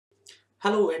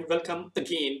Hello and welcome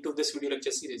again to this video lecture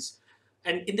series.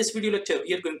 And in this video lecture,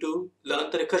 we are going to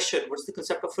learn the recursion. What's the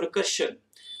concept of recursion?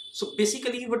 So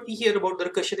basically what we hear about the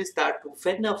recursion is that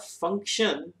when a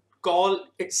function call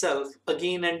itself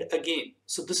again and again.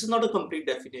 So this is not a complete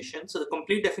definition. So the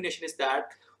complete definition is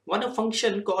that when a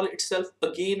function call itself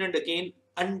again and again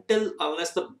until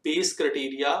unless the base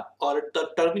criteria or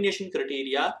the termination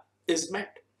criteria is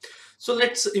met. So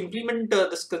let's implement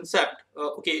this concept.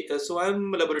 So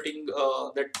I'm elaborating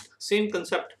that same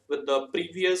concept with the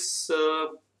previous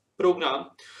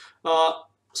program. Uh,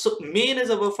 so main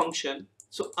is our function.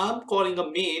 So I'm calling a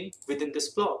main within this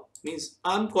block. Means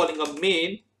I'm calling a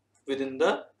main within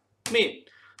the main.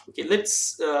 Okay,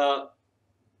 let's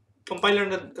compile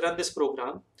and run this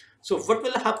program. So what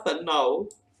will happen now?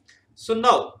 So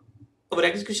now our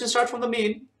execution starts from the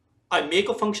main. I make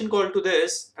a function call to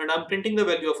this and I'm printing the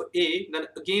value of a. Then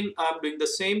again I'm doing the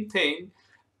same thing.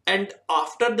 And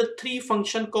after the three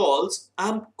function calls,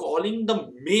 I'm calling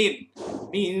the main.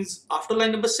 Means after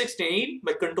line number 16,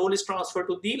 my control is transferred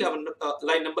to the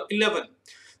line number 11.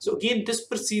 So again, this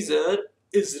procedure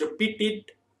is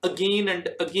repeated again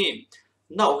and again.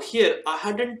 Now here I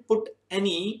hadn't put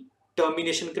any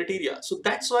termination criteria. So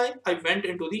that's why I went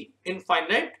into the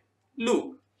infinite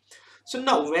loop. So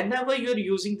now whenever you're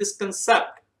using this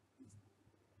concept,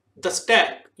 the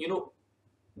stack, the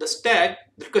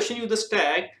recursion use the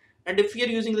stack, and if you're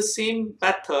using the same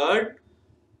method,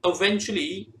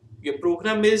 eventually your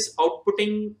program is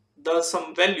outputting the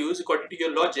some values according to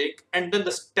your logic, and then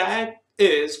the stack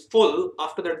is full.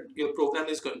 After that, your program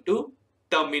is going to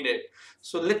terminate.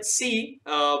 So let's see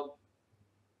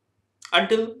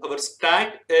until our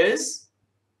stack is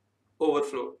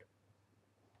overflowed.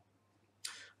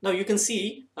 Now you can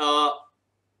see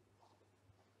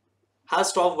has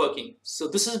stopped working. So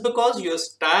this is because your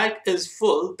stack is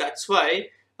full. That's why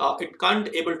it can't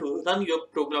able to run your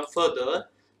program further.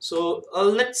 So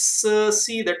let's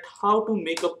see that how to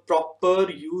make a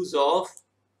proper use of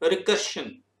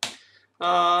recursion.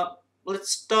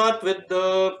 Let's start with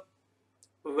the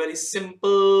very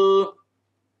simple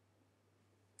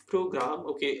program.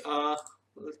 Okay,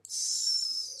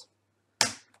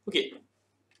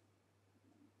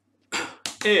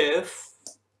 if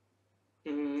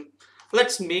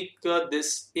let's make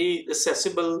this a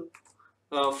accessible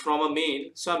from a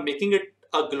main. So I'm making it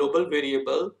a global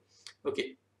variable.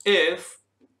 Okay, if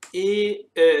a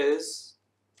is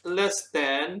less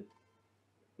than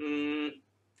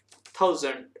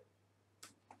 1000,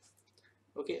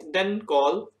 okay, then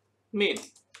call main.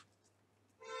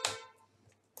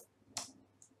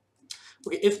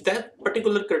 Okay, if that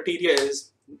particular criteria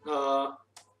is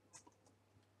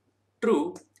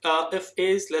true, if a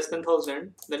is less than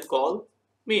 1000, then call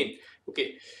main.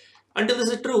 Okay, until this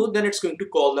is true, then it's going to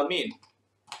call the main,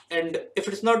 and if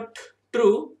it's not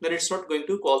true, then it's not going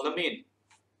to call the main.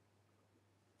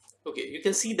 Okay, you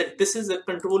can see that this is a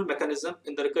control mechanism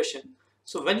in the recursion.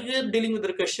 So when you are dealing with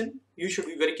recursion, you should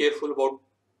be very careful about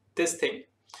this thing.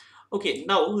 Okay,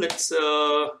 now let's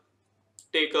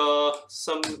take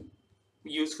some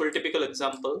useful typical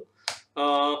example.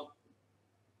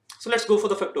 So let's go for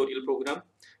the factorial program.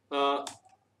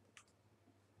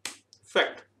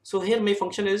 Fact. So here my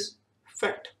function is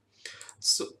fact.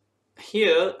 So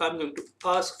here I'm going to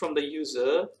ask from the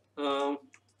user,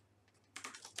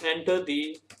 enter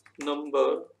the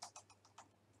number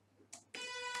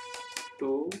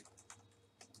to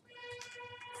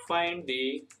find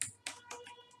the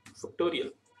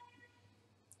factorial.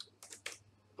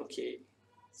 Okay,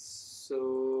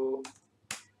 so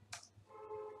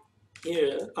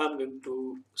here I'm going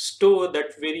to store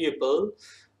that variable,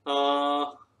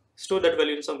 store that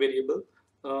value in some variable.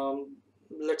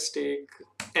 Let's take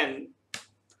n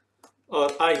or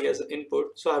I as an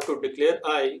input. So I have to declare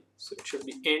I, so it should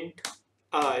be int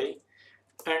I,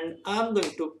 and I'm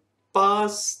going to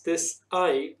pass this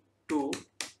I to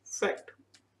fact.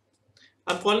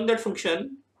 I'm calling that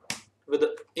function with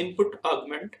the input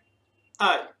argument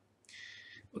I.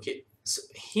 Okay, so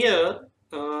here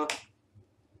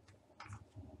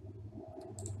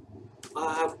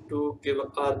I have to give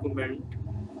an argument,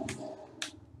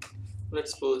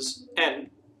 let's suppose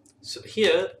n. So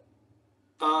here,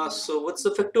 so what's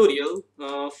the factorial?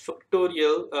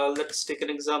 Let's take an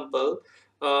example.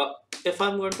 If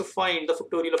I'm going to find the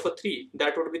factorial of a 3,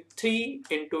 that would be 3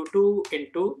 into 2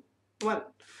 into 1.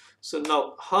 So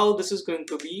now how this is going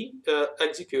to be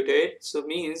executed? So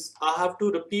means I have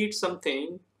to repeat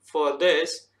something for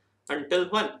this until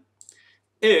 1.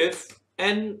 If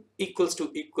n equals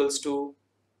to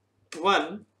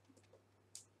 1,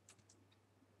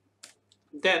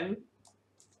 then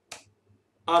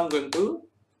I'm going to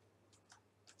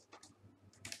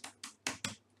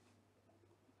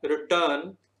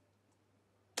return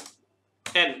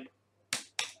n.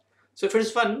 So if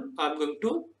it's 1, I'm going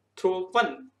to throw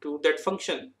 1 to that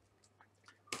function.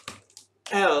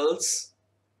 Else,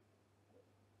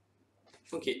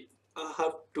 okay, I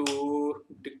have to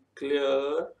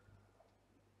declare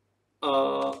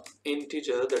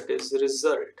integer, that is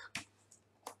result.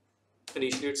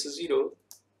 Initially it's a 0.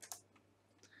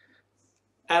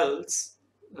 Else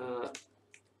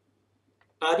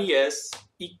res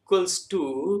equals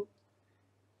to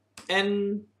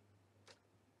n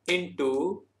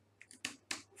into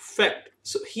fact.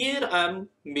 So here I'm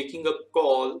making a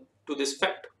call to this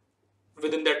fact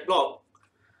within that block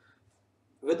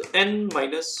with n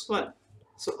minus 1.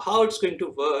 So how it's going to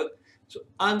work? So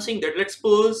I'm saying that let's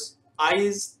suppose I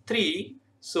is 3.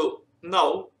 So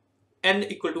now n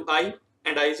equal to I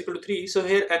and I is equal to 3. So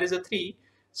here n is a 3.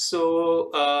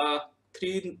 So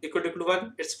 3 equal to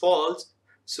 1, it's false.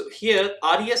 So here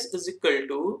res is equal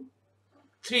to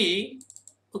 3.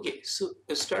 Okay, so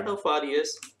instead of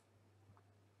res,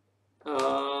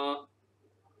 I'm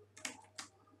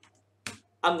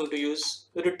going to use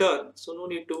return. So no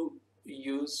need to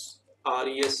use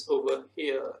res over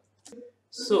here.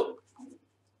 So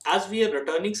as we are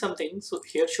returning something, so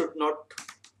here should not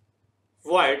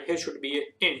void, here should be an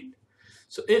int.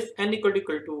 So if n equal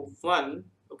to 1,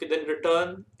 okay, then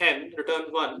return n,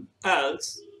 return 1,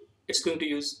 else it's going to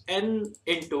use n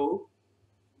into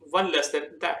 1 less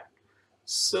than that.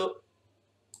 So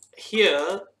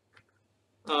here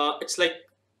it's like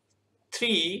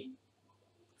 3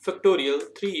 factorial,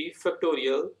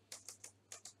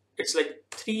 it's like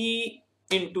 3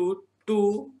 into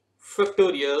 2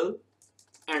 factorial,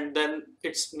 and then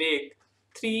it's make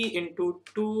 3 into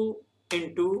 2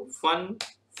 into 1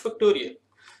 factorial.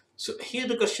 So here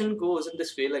the question goes in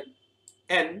this way, like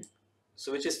n,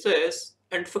 so which is this,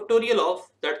 and factorial of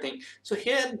that thing. So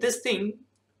here this thing,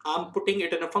 I'm putting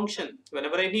it in a function.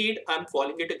 Whenever I need, I'm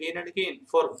calling it again and again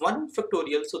for 1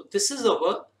 factorial. So this is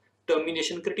our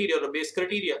termination criteria or base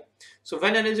criteria. So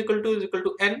when n is equal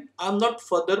to n, I'm not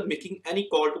further making any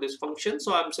call to this function.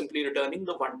 So I'm simply returning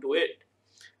the 1 to it.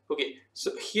 Okay,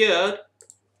 so here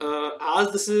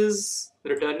as this is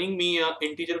returning me an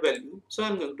integer value, so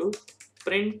I'm going to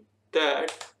print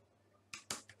that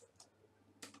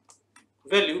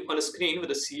value on a screen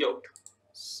with a cout.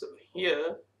 So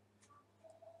here,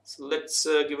 so let's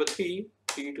give a 3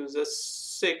 to the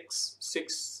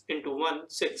 6 into 1,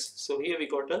 6. So here we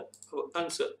got a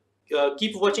answer.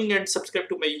 Keep watching and subscribe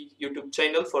to my YouTube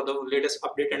channel for the latest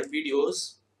update and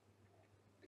videos.